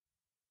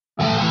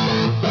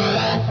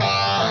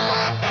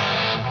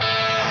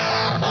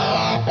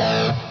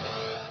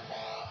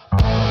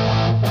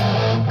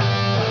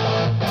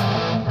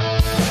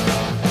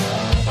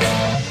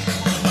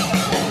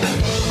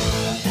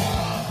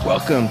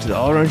Welcome to the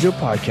All Around Joe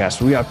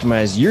podcast, where we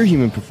optimize your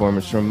human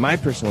performance from my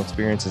personal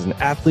experience as an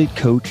athlete,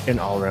 coach, and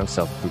all-around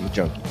self-improvement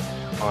junkie.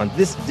 On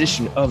this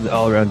edition of the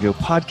All Around Joe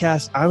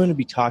podcast, I'm going to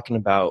be talking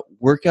about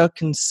workout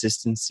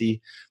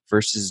consistency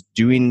versus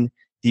doing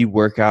the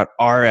workout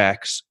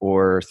RX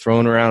or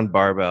throwing around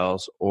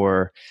barbells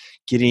or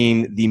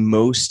getting the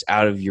most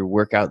out of your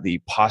workout that you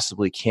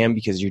possibly can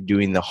because you're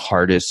doing the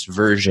hardest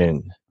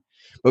version.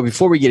 But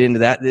before we get into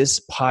that, this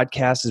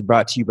podcast is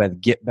brought to you by the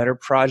Get Better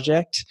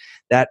Project.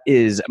 That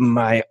is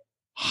my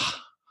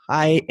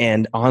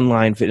high-end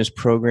online fitness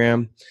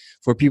program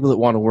for people that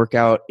want to work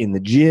out in the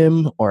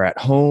gym or at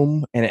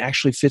home. And it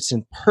actually fits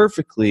in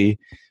perfectly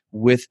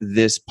with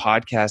this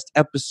podcast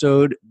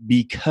episode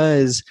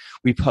because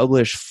we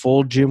publish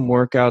full gym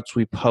workouts,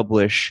 we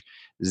publish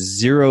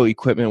zero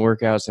equipment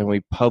workouts, and we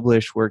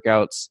publish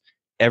workouts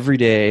every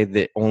day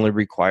that only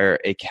require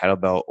a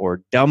kettlebell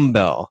or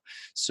dumbbell.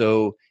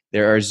 So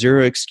there are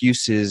zero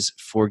excuses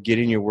for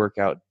getting your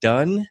workout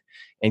done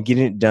and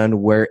getting it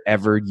done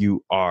wherever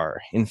you are.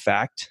 In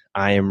fact,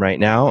 I am right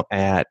now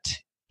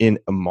in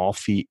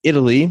Amalfi,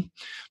 Italy.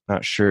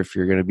 Not sure if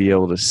you're going to be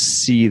able to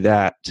see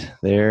that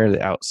there,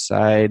 the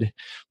outside,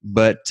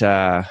 but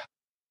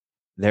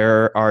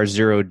there are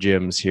zero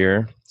gyms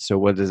here. So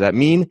what does that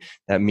mean?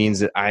 That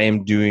means that I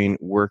am doing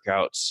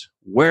workouts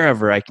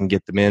wherever I can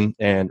get them in.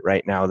 And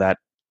right now that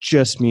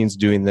just means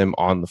doing them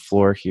on the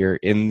floor here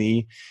in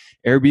the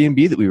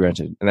Airbnb that we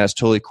rented. And that's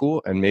totally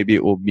cool. And maybe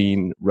it will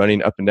mean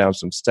running up and down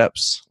some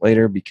steps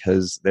later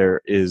because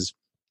there is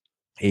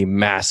a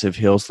massive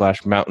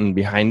hill/mountain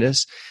behind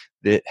us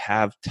that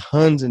have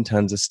tons and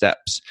tons of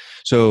steps.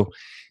 So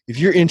if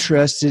you're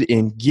interested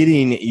in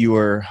getting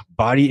your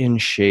body in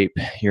shape,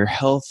 your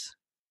health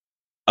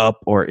up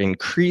or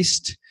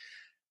increased,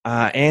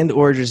 and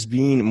or just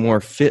being more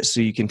fit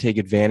so you can take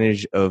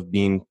advantage of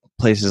being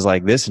places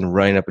like this and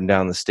running up and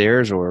down the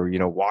stairs or,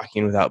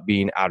 walking without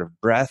being out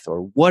of breath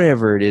or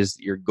whatever it is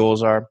that your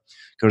goals are,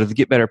 go to the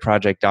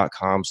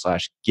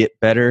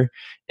getbetterproject.com/getbetter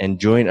and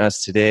join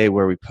us today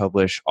where we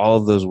publish all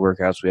of those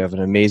workouts. We have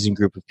an amazing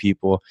group of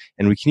people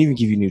and we can even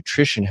give you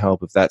nutrition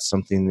help if that's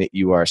something that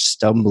you are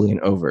stumbling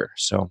over.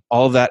 So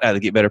all of that at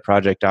the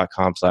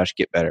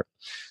getbetterproject.com/getbetter.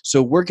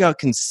 So workout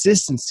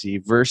consistency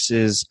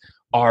versus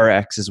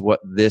RX is what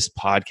this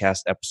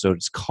podcast episode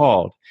is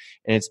called.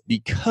 And it's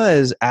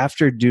because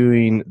after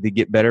doing the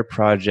Get Better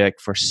Project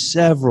for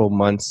several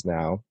months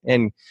now,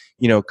 and,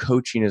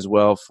 coaching as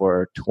well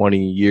for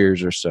 20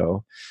 years or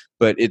so,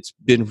 but it's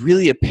been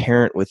really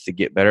apparent with the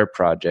Get Better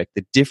Project,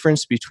 the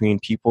difference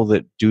between people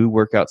that do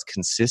workouts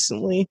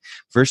consistently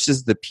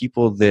versus the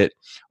people that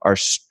are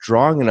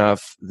strong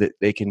enough that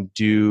they can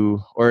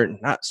do, or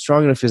not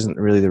strong enough isn't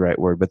really the right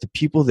word, but the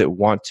people that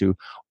want to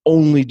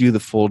only do the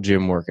full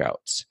gym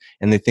workouts.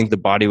 And they think the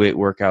bodyweight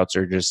workouts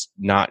are just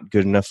not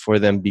good enough for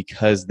them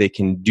because they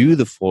can do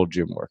the full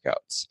gym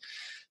workouts.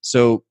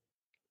 So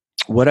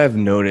what I've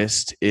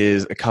noticed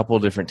is a couple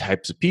different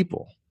types of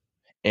people.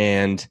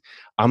 And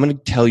I'm going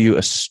to tell you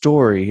a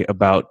story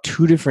about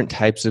two different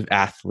types of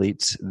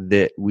athletes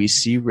that we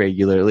see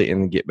regularly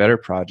in the Get Better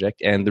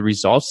Project and the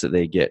results that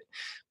they get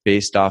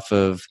based off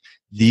of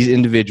these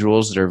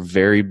individuals that are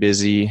very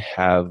busy,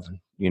 have,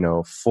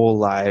 full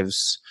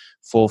lives,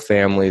 full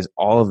families,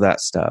 all of that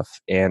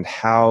stuff, and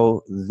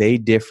how they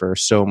differ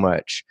so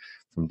much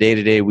from day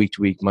to day, week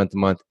to week, month to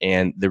month,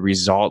 and the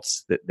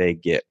results that they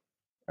get.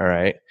 All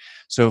right.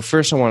 So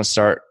first I want to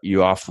start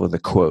you off with a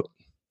quote.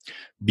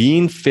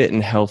 Being fit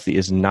and healthy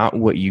is not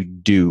what you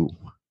do,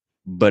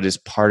 but is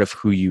part of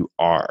who you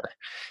are.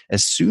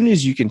 As soon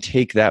as you can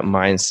take that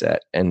mindset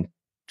and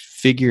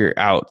figure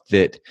out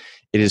that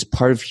it is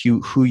part of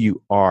who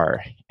you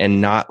are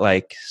and not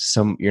like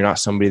you're not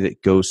somebody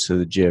that goes to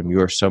the gym.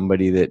 You're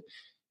somebody that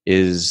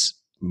is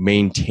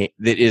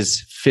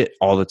fit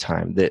all the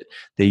time, that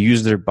they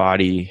use their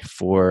body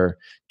for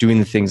doing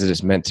the things that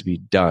it's meant to be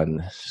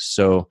done.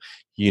 So,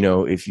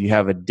 if you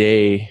have a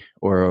day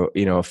or,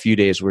 a few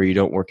days where you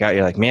don't work out,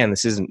 you're like, man,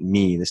 this isn't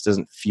me. This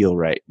doesn't feel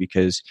right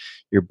because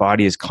your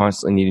body is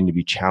constantly needing to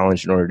be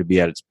challenged in order to be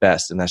at its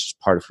best. And that's just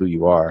part of who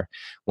you are.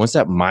 Once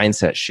that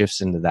mindset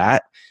shifts into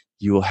that,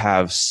 you will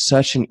have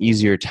such an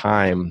easier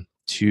time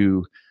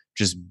to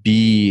just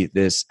be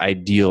this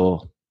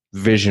ideal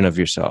vision of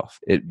yourself.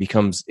 It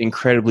becomes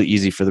incredibly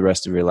easy for the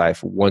rest of your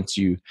life once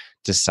you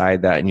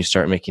decide that and you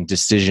start making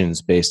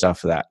decisions based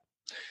off of that.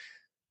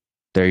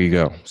 There you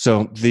go.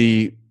 So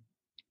the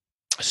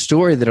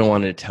story that I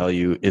wanted to tell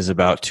you is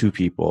about two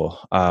people.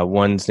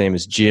 One's name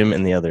is Jim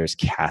and the other is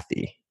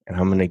Kathy. And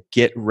I'm going to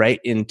get right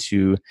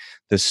into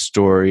the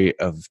story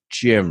of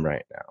Jim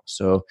right now.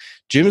 So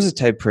Jim is the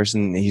type of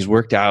person, he's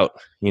worked out,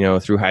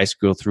 through high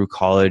school, through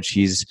college.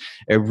 He's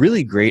a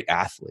really great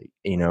athlete,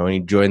 and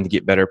he joined the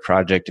Get Better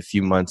Project a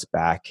few months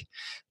back,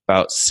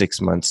 about 6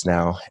 months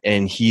now.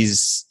 And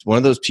he's one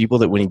of those people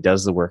that when he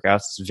does the workouts,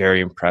 it's very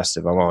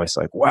impressive. I'm always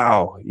like,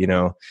 wow,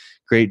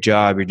 great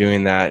job. You're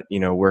doing that,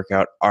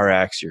 workout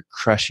RX, you're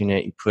crushing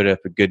it. You put up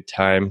a good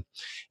time.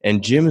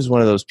 And Jim is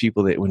one of those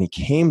people that when he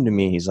came to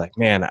me, he's like,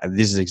 man,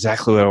 this is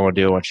exactly what I want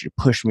to do. I want you to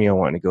push me. I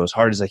want to go as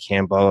hard as I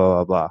can, blah, blah,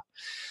 blah, blah.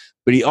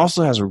 But he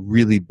also has a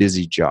really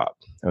busy job.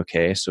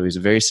 Okay. So he's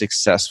a very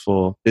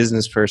successful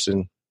business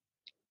person.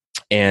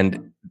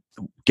 And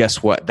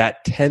guess what?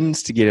 That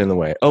tends to get in the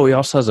way. Oh, he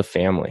also has a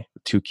family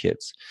with 2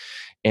 kids.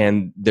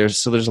 And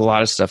there's a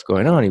lot of stuff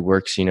going on. He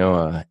works,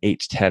 a 8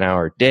 to 10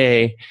 hour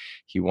day.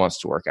 He wants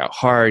to work out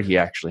hard. He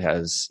actually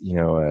has,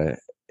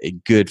 a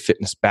good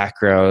fitness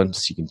background.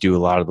 So he can do a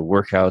lot of the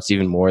workouts,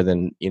 even more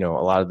than, a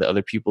lot of the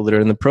other people that are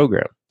in the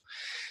program.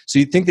 So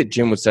you'd think that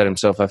Jim would set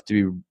himself up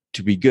to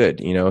be good.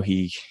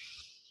 He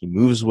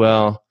moves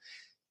well.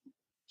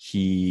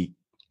 He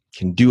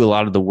can do a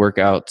lot of the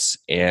workouts.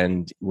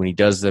 And when he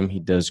does them, he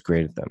does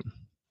great at them.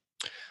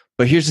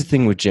 But here's the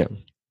thing with Jim.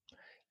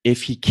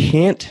 If he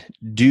can't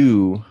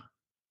do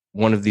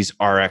one of these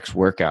RX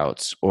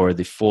workouts or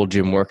the full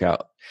gym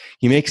workout,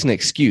 he makes an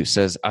excuse,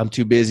 says, I'm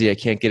too busy, I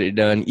can't get it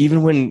done.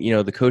 Even when,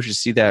 the coaches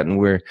see that and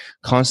we're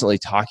constantly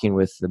talking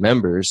with the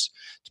members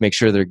to make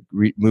sure they're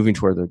moving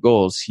toward their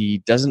goals, he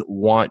doesn't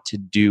want to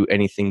do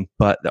anything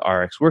but the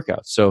RX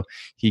workouts. So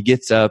he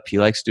gets up, he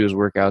likes to do his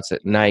workouts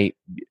at night.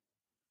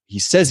 He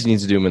says he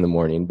needs to do them in the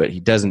morning, but he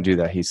doesn't do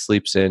that. He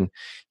sleeps in,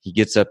 he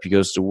gets up, he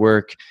goes to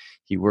work.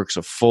 He works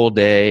a full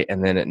day,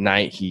 and then at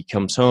night he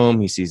comes home,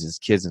 he sees his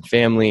kids and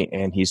family,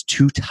 and he's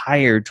too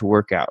tired to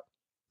work out.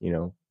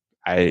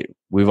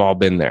 We've all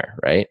been there,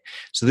 right?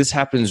 So this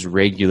happens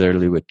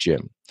regularly with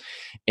Jim.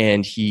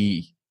 And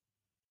he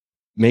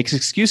makes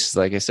excuses,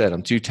 like I said,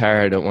 I'm too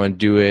tired, I don't want to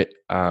do it.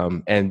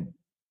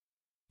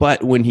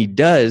 But when he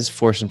does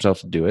force himself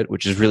to do it,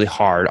 which is really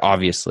hard,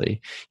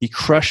 obviously, he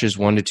crushes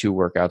 1 to 2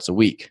 workouts a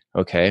week,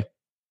 okay?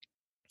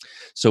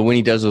 So when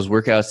he does those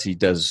workouts, he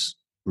does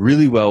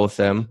really well with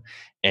them,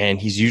 and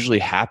he's usually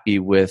happy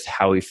with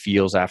how he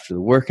feels after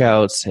the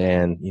workouts,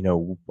 and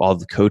all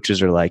the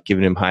coaches are like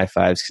giving him high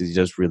fives because he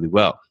does really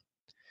well.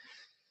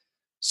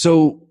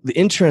 So the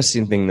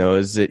interesting thing though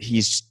is that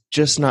he's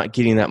just not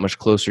getting that much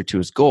closer to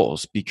his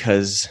goals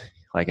because,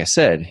 like I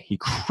said, he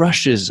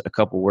crushes a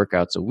couple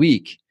workouts a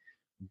week,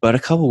 but a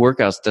couple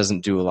workouts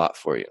doesn't do a lot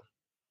for you,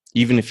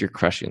 even if you're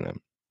crushing them.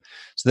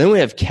 So then we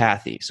have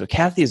Kathy. So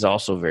Kathy is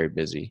also very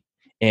busy.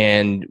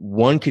 And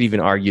one could even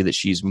argue that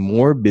she's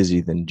more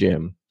busy than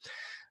Jim.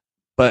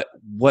 But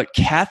what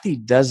Kathy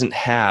doesn't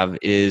have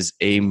is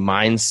a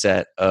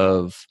mindset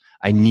of,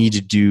 I need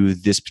to do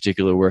this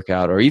particular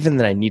workout, or even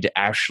that I need to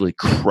actually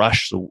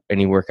crush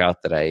any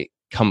workout that I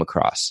come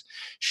across.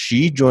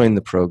 She joined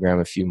the program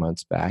a few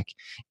months back,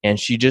 and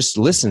she just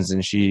listens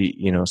and she,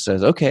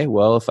 says, okay,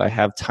 well, if I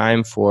have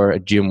time for a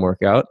gym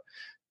workout,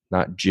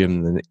 not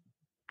Jim, the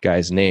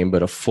guy's name,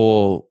 but a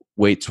full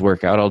weights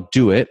workout, I'll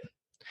do it.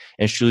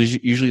 And she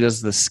usually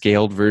does the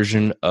scaled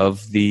version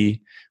of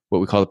what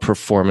we call the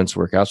performance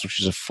workouts, which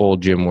is a full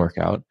gym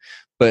workout.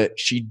 But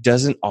she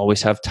doesn't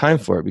always have time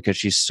for it because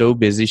she's so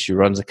busy. She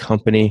runs a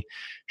company.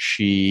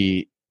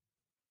 She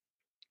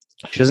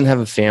doesn't have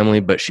a family,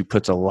 but she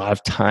puts a lot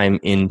of time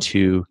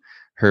into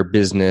her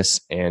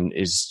business and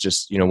is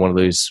just, one of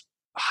those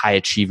high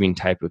achieving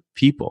type of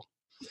people.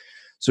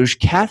 So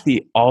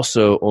Kathy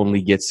also only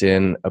gets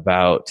in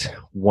about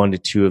 1 to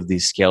 2 of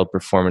these scaled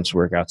performance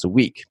workouts a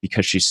week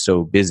because she's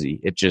so busy.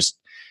 It just,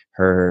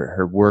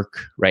 her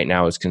work right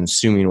now is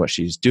consuming what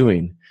she's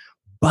doing.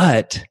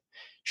 But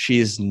she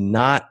is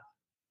not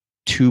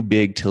too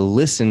big to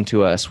listen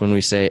to us when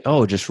we say,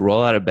 oh, just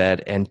roll out of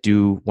bed and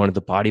do one of the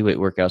body weight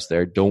workouts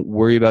there. Don't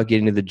worry about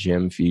getting to the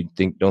gym if you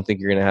don't think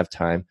you're going to have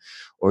time,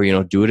 or,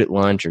 do it at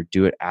lunch or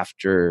do it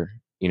after,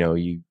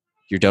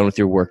 you're done with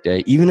your work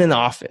day, even in the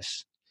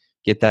office.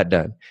 Get that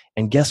done.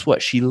 And guess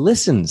what? She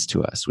listens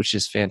to us, which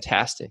is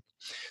fantastic.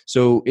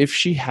 So if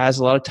she has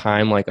a lot of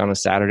time, like on a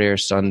Saturday or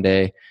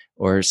Sunday,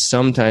 or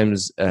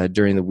sometimes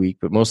during the week,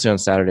 but mostly on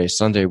Saturday,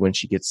 Sunday, when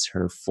she gets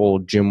her full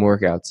gym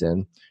workouts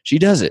in, she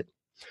does it.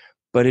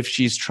 But if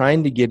she's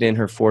trying to get in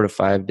her 4 to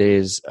 5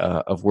 days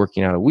of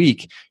working out a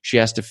week, she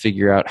has to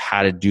figure out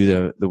how to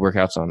do the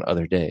workouts on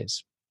other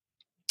days.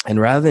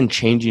 And rather than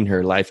changing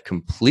her life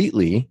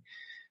completely,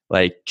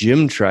 like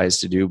Jim tries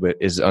to do but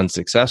is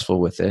unsuccessful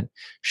with it,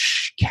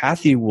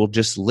 Kathy will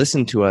just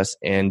listen to us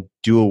and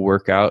do a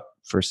workout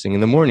first thing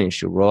in the morning.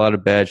 She'll roll out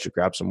of bed, she'll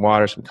grab some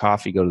water, some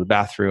coffee, go to the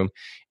bathroom,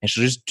 and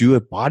she'll just do a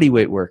body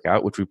weight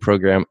workout, which we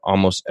program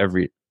almost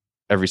every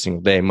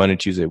single day, Monday,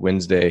 Tuesday,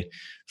 Wednesday,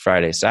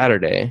 Friday,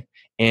 Saturday,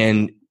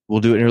 and we'll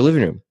do it in her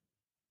living room.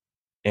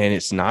 And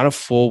it's not a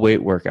full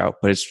weight workout,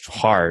 but it's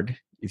hard.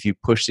 If you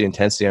push the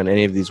intensity on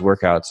any of these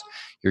workouts,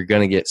 you're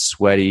going to get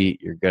sweaty.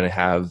 You're going to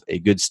have a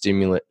good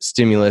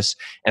stimulus.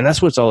 And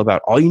that's what it's all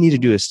about. All you need to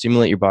do is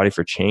stimulate your body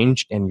for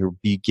change, and you'll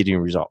be getting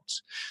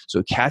results.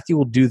 So Kathy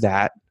will do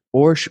that.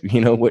 Or,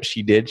 what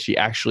she did? She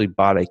actually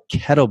bought a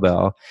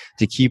kettlebell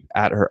to keep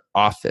at her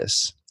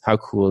office. How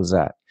cool is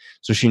that?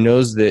 So she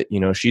knows that,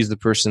 she's the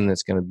person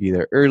that's going to be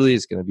there early,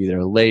 is going to be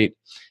there late.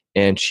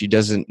 and she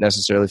doesn't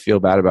necessarily feel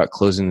bad about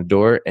closing the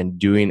door and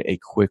doing a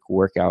quick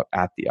workout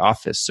at the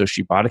office. So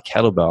she bought a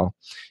kettlebell,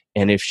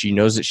 and if she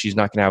knows that she's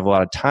not going to have a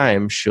lot of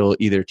time, she'll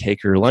either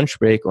take her lunch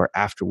break or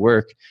after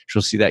work,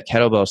 she'll see that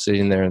kettlebell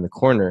sitting there in the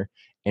corner,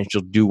 and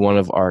she'll do one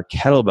of our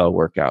kettlebell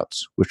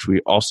workouts, which we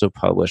also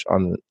publish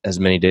on as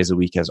many days a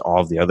week as all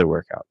of the other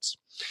workouts.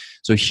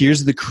 So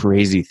here's the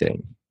crazy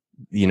thing.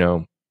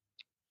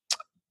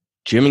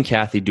 Jim and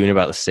Kathy doing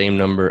about the same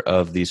number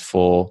of these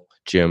full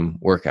gym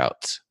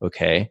workouts,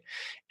 okay?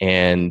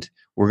 And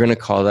we're going to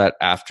call that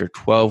after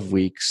 12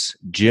 weeks.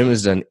 Jim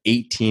has done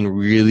 18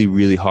 really,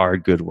 really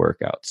hard, good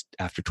workouts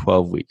after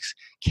 12 weeks.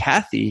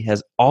 Kathy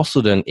has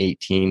also done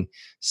 18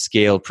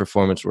 scaled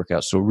performance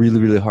workouts, so really,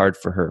 really hard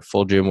for her,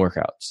 full gym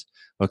workouts,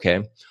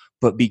 okay?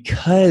 But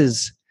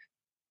because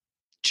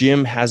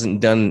Jim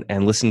hasn't done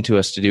and listened to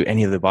us to do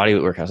any of the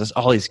bodyweight workouts, that's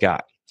all he's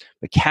got.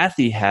 But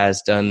Kathy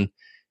has done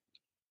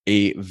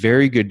a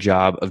very good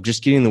job of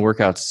just getting the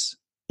workouts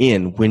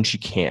in when she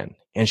can.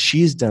 And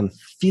she's done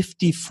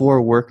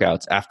 54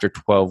 workouts after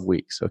 12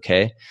 weeks,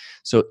 okay?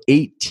 So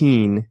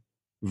 18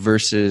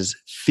 versus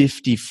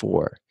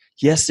 54.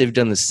 Yes, they've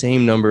done the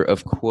same number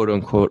of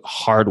quote-unquote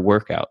hard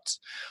workouts,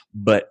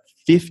 but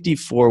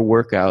 54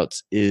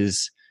 workouts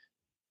is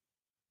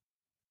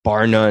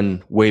bar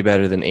none way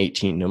better than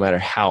 18, no matter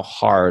how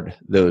hard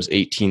those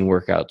 18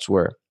 workouts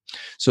were.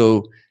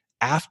 So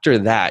after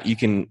that, you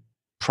can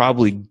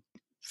probably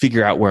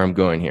figure out where I'm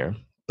going here.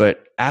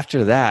 But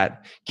after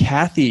that,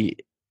 Kathy,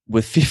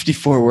 with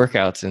 54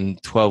 workouts in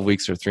 12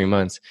 weeks or 3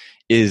 months,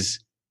 is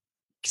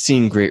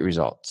seeing great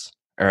results.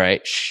 All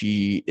right.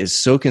 She is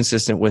so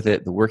consistent with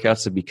it. The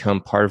workouts have become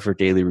part of her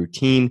daily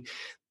routine.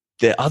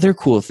 The other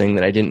cool thing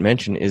that I didn't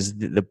mention is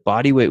the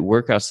body weight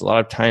workouts. A lot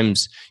of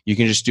times you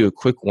can just do a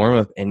quick warm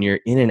up and you're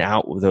in and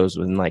out with those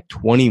within like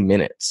 20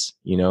 minutes.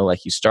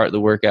 Like you start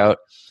the workout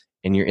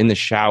and you're in the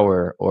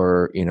shower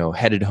or,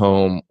 headed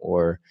home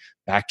or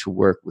back to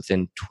work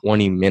within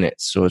 20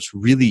 minutes. So it's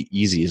really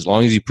easy. As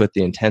long as you put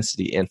the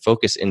intensity and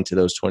focus into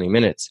those 20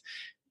 minutes,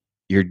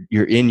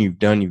 you're in, you've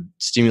done, you've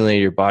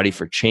stimulated your body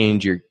for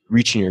change, you're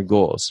reaching your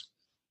goals.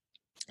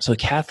 So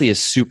Kathy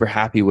is super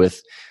happy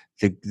with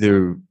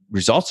the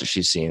results that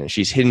she's seeing.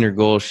 She's hitting her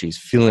goals. She's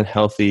feeling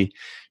healthy.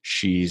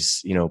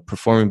 She's,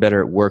 performing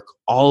better at work.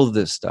 All of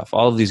this stuff,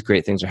 all of these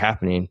great things are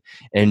happening.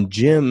 And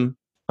Jim,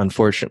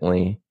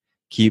 unfortunately,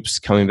 keeps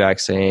coming back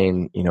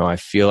saying, I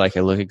feel like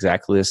I look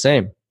exactly the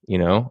same.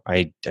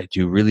 I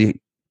do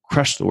really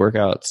crush the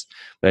workouts,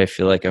 but I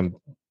feel like I'm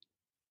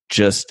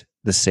just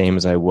the same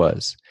as I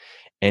was.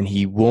 And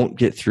he won't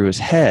get through his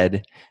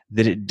head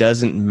that it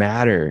doesn't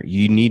matter.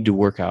 You need to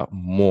work out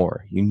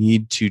more. You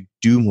need to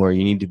do more.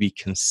 You need to be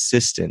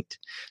consistent.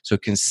 So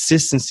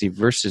consistency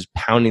versus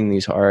pounding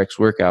these RX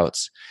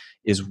workouts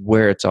is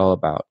where it's all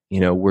about.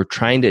 We're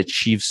trying to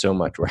achieve so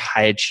much. We're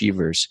high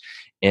achievers,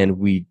 and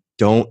we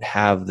don't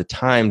have the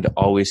time to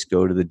always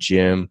go to the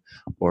gym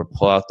or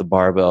pull out the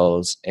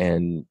barbells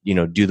and,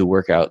 do the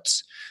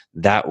workouts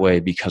that way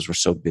because we're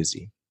so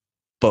busy.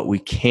 But we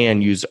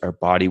can use our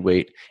body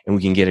weight and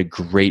we can get a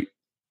great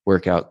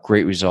workout,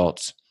 great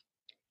results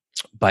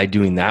by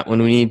doing that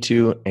when we need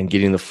to and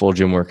getting the full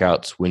gym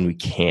workouts when we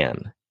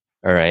can.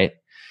 All right.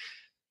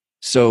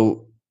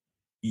 So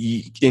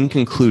in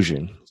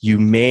conclusion, you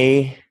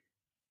may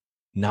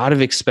not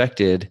have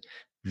expected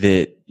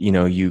that,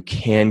 you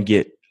can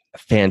get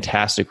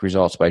fantastic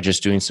results by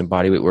just doing some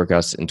bodyweight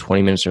workouts in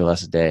 20 minutes or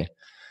less a day,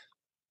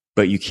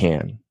 but you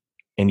can.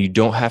 And you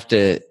don't have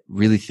to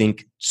really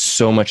think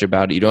so much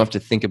about it. You don't have to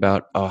think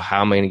about,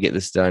 how am I going to get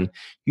this done?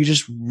 You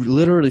just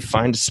literally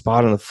find a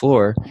spot on the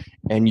floor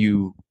and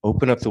you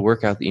open up the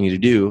workout that you need to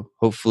do.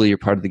 Hopefully you're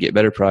part of the Get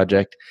Better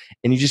Project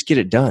and you just get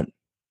it done.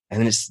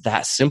 And it's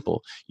that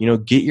simple.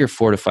 Get your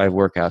 4 to 5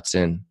 workouts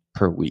in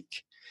per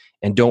week.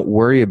 And don't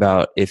worry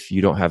about if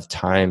you don't have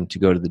time to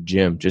go to the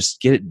gym.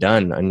 Just get it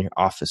done on your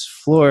office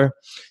floor,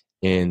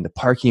 in the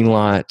parking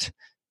lot,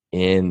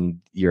 in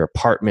your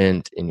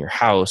apartment, in your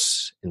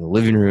house, in the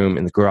living room,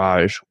 in the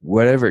garage,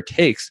 whatever it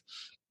takes,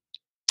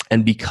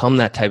 and become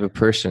that type of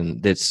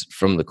person that's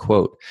from the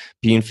quote,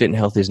 being fit and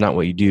healthy is not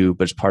what you do,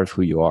 but it's part of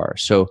who you are.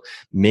 So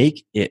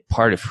make it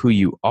part of who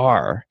you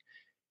are,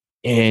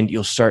 and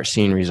you'll start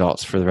seeing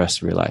results for the rest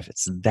of your life.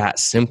 It's that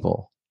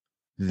simple,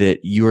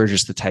 that you are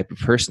just the type of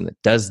person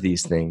that does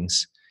these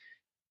things.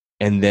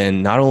 And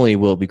then not only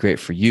will it be great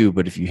for you,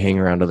 but if you hang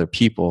around other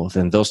people,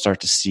 then they'll start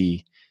to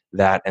see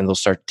that and they'll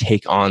start to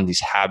take on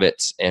these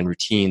habits and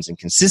routines and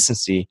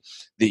consistency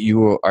that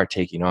you are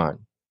taking on.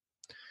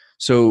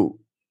 So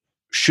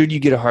should you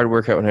get a hard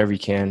workout whenever you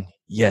can?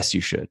 Yes,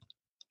 you should.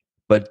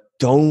 But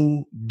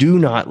do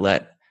not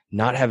let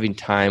not having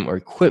time or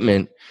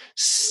equipment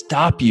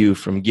stop you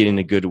from getting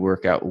a good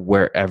workout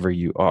wherever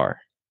you are.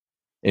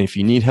 And if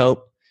you need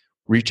help,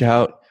 reach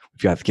out.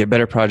 We've got the Get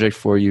Better Project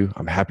for you.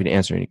 I'm happy to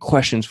answer any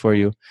questions for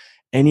you.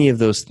 Any of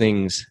those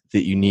things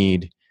that you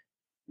need,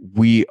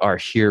 we are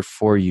here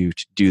for you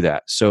to do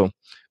that. So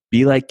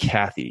be like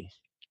Kathy.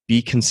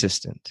 Be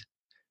consistent.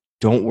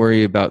 Don't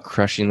worry about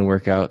crushing the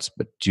workouts,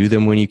 but do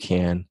them when you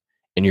can,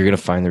 and you're going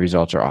to find the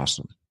results are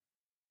awesome.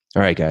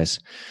 All right, guys.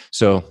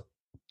 So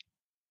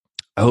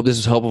I hope this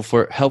is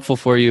helpful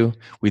for you.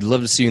 We'd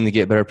love to see you in the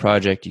Get Better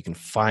Project. You can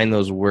find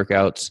those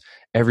workouts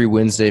every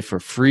Wednesday for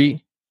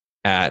free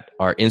at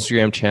our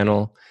Instagram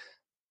channel,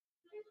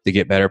 The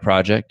Get Better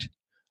Project.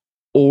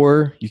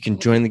 Or you can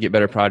join the Get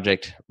Better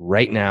Project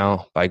right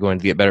now by going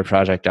to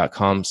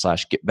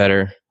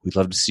getbetterproject.com/getbetter. We'd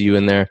love to see you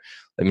in there.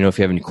 Let me know if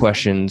you have any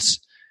questions.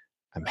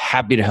 I'm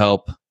happy to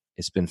help.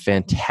 It's been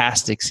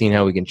fantastic seeing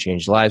how we can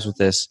change lives with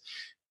this.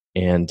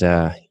 And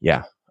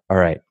yeah, all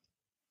right.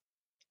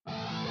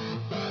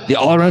 The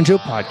All Around Joe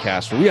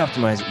podcast, where we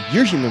optimize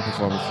your human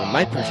performance from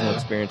my personal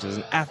experience as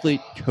an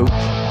athlete, coach,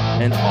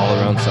 and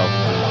all-around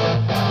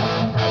self-improvement.